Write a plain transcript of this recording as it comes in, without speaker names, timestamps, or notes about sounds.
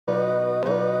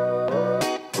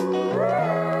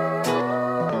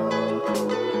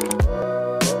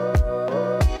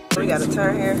gotta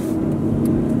turn here.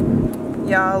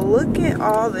 Y'all, look at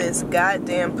all this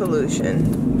goddamn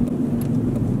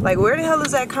pollution. Like, where the hell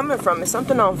is that coming from? Is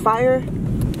something on fire?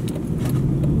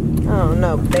 I don't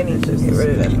know. They need to get rid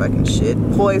of that fucking shit.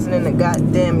 Poisoning the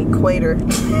goddamn equator.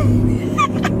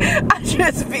 I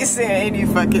just be saying any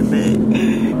fucking thing.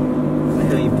 I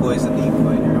know you poisoned the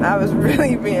equator. I was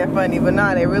really being funny, but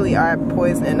nah, they really are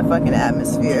poisoning the fucking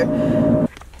atmosphere.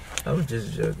 I was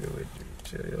just joking with you.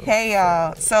 Hey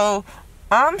y'all, so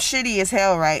I'm shitty as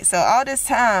hell, right? So all this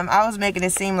time I was making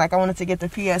it seem like I wanted to get the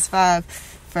PS5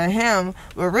 for him,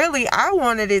 but really I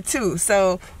wanted it too.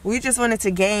 So we just went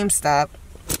into GameStop.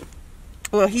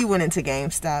 Well, he went into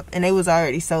GameStop and they was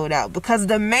already sold out because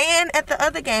the man at the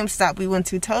other GameStop we went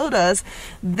to told us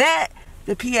that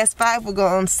the PS5 will go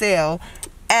on sale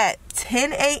at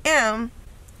 10 a.m.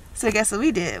 So guess what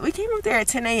we did? We came up there at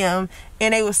 10 a.m.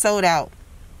 and they were sold out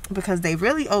because they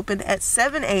really opened at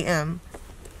 7 a.m.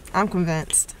 I'm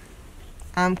convinced.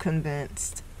 I'm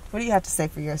convinced. What do you have to say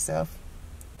for yourself?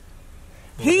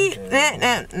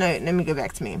 No, let me go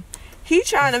back to me. He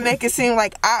trying to make it seem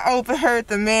like I overheard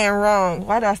the man wrong.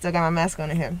 Why do I still got my mask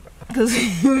on in here? Because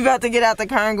we about to get out the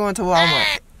car and go into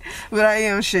Walmart. But I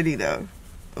am shitty though.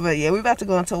 But yeah, we about to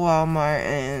go into Walmart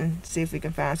and see if we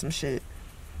can find some shit.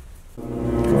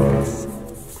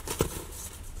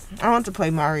 I want to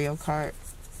play Mario Kart.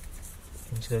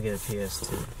 I'm just gonna get a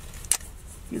PS2.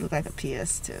 You look like a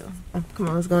PS2. Oh, come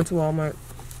on, let's go into Walmart.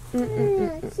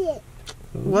 Shit.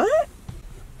 What?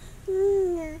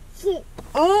 Shit.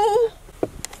 Oh!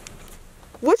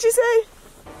 What you say?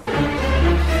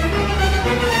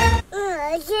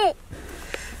 Shit.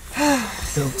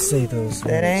 Don't say those words.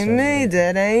 That ain't me.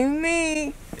 That ain't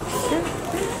me.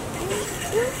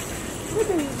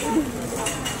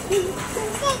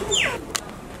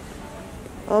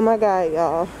 Oh my God,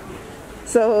 y'all.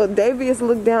 So Davius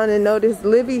looked down and noticed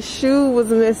Livy's shoe was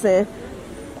missing.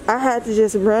 I had to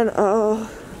just run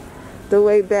the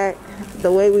way back,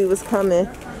 the way we was coming.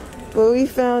 But we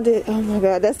found it. Oh my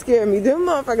God, that scared me. Them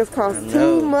motherfuckers cost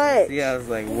too much. Yeah, I was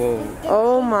like, whoa.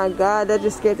 Oh my God, that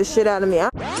just scared the shit out of me.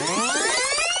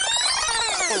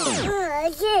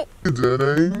 That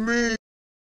ain't me.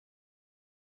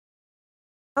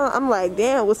 I'm like,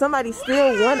 damn, will somebody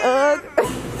steal one UGG?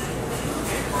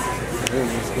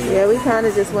 Yeah, we kind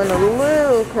of just went a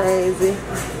little crazy.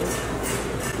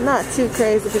 Not too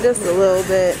crazy, but just a little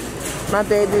bit. My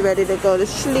baby ready to go to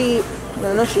sleep.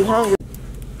 I know she hungry.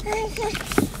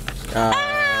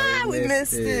 We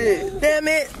missed it. Damn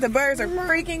it, the birds are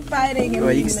freaking fighting.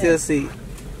 Well, you can still see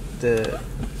the...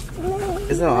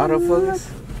 Is it on autofocus?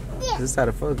 It's out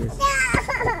of focus.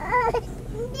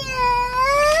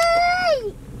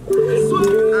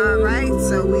 Alright,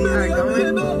 so we are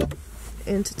going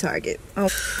into Target. Oh.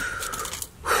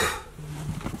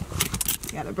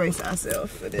 Gotta brace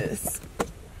ourselves for this.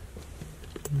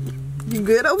 You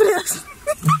good over there?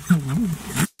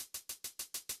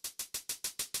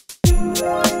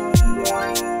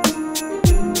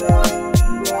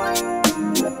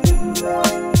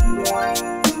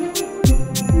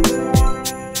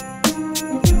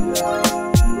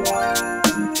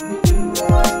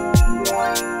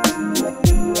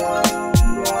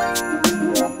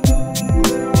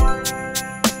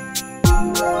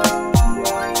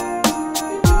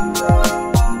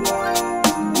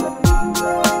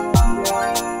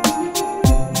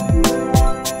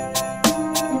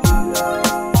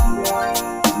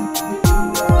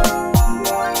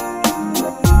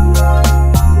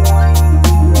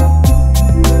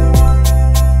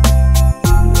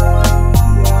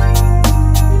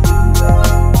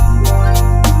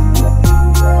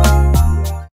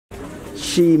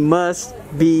 She must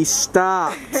be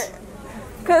stopped.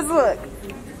 Cause look,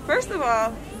 first of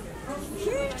all,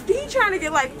 he trying to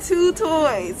get like 2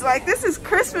 toys. Like, this is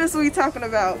Christmas we talking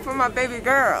about for my baby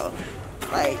girl.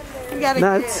 Like, you gotta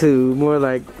Not get 2, more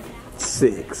like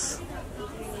 6.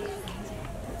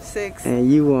 6.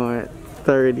 And you want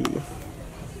 30.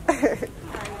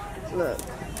 Look,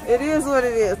 it is what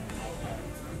it is.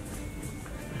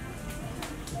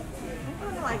 I'm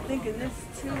kind of like thinking this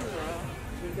too, though.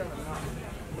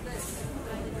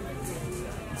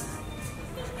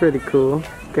 It's pretty cool.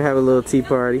 Could have a little tea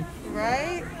party.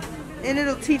 Right? And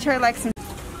it'll teach her like some...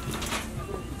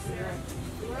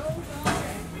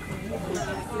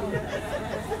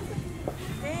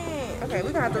 Dang. Okay,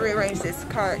 we're gonna have to rearrange this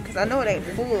cart because I know it ain't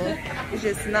full. It's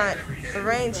just not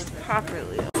arranged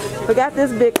properly. We got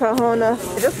this big kahuna.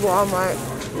 This Walmart.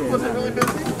 Was it really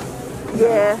busy?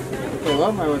 Yeah. Yeah,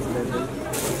 Walmart wasn't that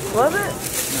busy. Was it? No,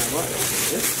 what?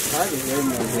 This Target is very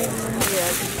much busy.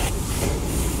 Yeah.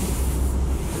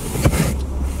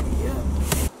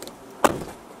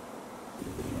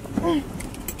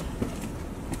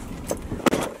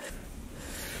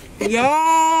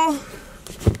 Y'all,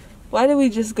 why did we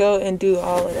just go and do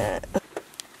all of that?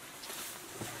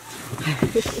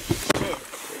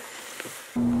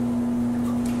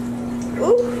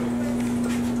 Ooh.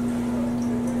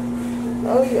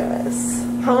 Oh yes,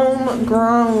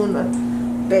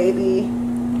 homegrown, baby,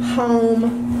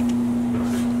 homegrown.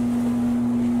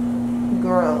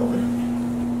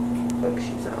 Look,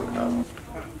 she's on up.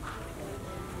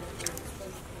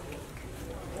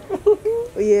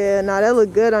 Yeah, nah, that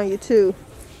look good on you too.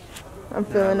 I'm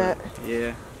feeling that.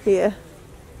 Yeah. Yeah.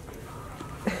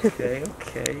 Okay,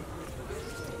 okay.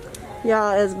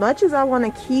 Y'all, as much as I want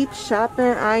to keep shopping,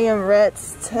 I am ready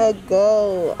to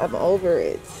go. I'm over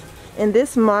it. And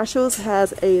this Marshalls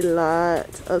has a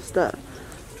lot of stuff.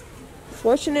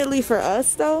 Fortunately for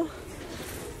us though,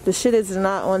 the shit is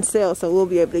not on sale, so we'll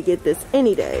be able to get this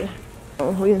any day.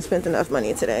 Oh, we didn't spend enough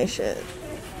money today, shit.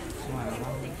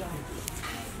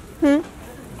 Hmm?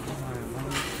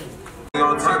 I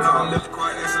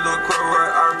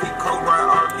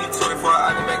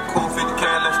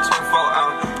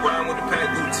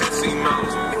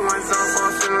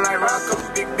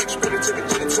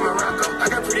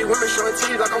got pretty women showing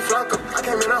teeth like I'm Flocko. I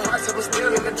came in a hot, so I'm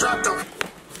still in the drop though.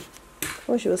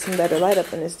 I wish there was some better light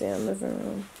up in this damn living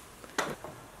room.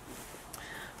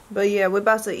 But yeah, we're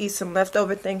about to eat some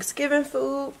leftover Thanksgiving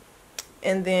food.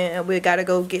 And then we gotta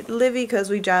go get Livy because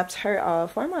we dropped her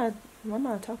off. Why am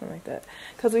I talking like that?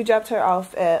 Because we dropped her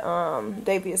off at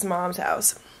Davia's mom's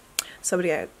house. So we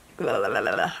got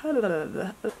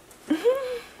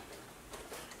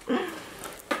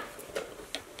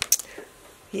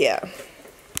yeah.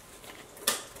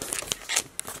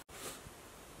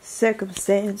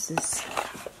 Circumstances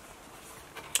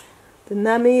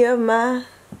deny me of my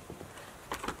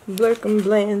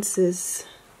circumstances.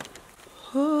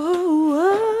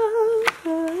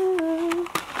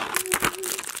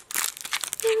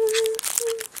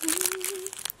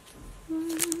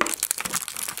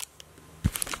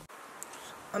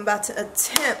 I'm about to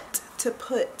attempt to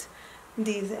put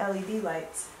these LED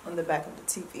lights on the back of the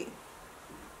TV.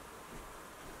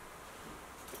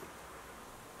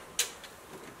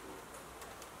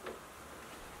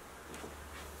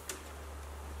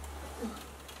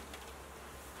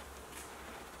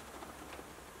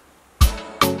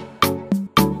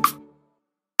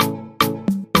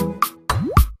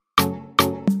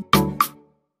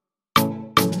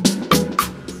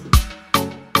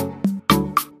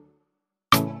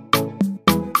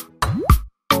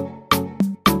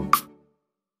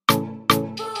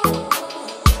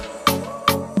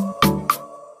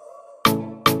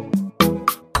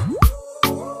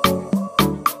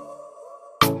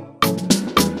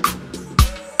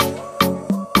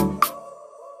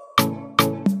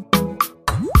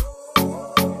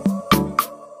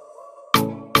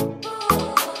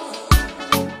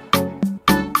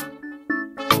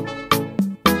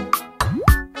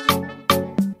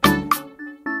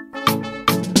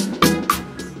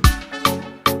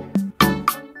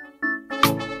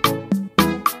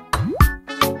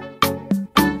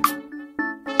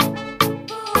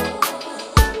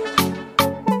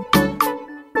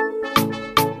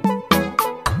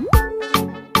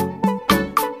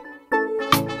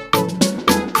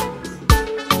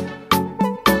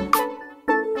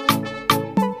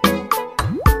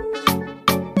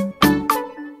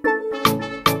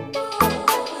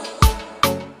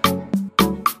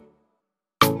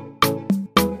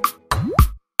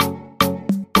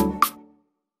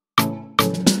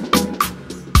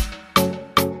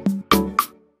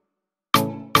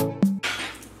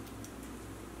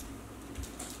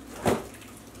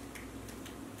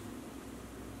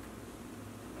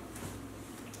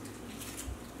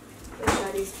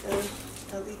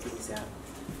 LEDs out.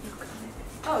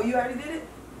 Oh, you already did it?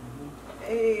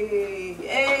 Hey,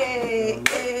 hey,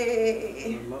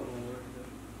 hey.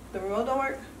 The remote don't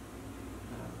work?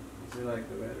 Is it like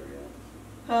the battery out?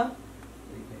 Huh? Do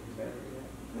you think the battery out?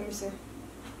 Let me see.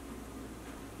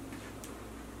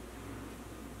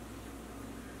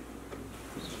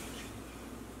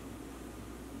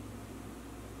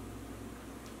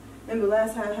 Remember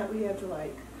last time how we had to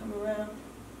like come around?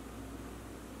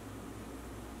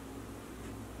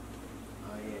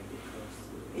 Oh yeah, get close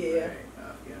to it. Yeah. Right. I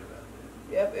forgot about that.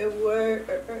 Yep, it worked.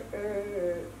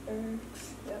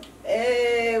 Yep.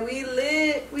 Hey, we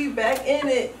lit. We back in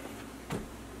it.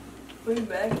 We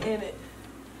back in it.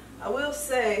 I will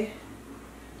say,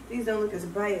 these don't look as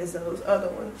bright as those other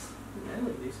ones. They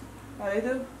look decent. Oh, they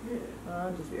do? Yeah.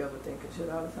 I'll just be overthinking shit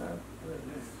all the time. They look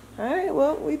nice. Alright,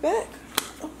 well, we back.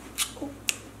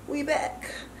 We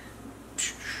back.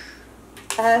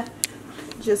 I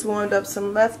just warmed up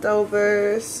some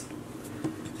leftovers.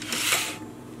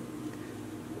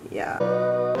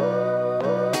 Yeah.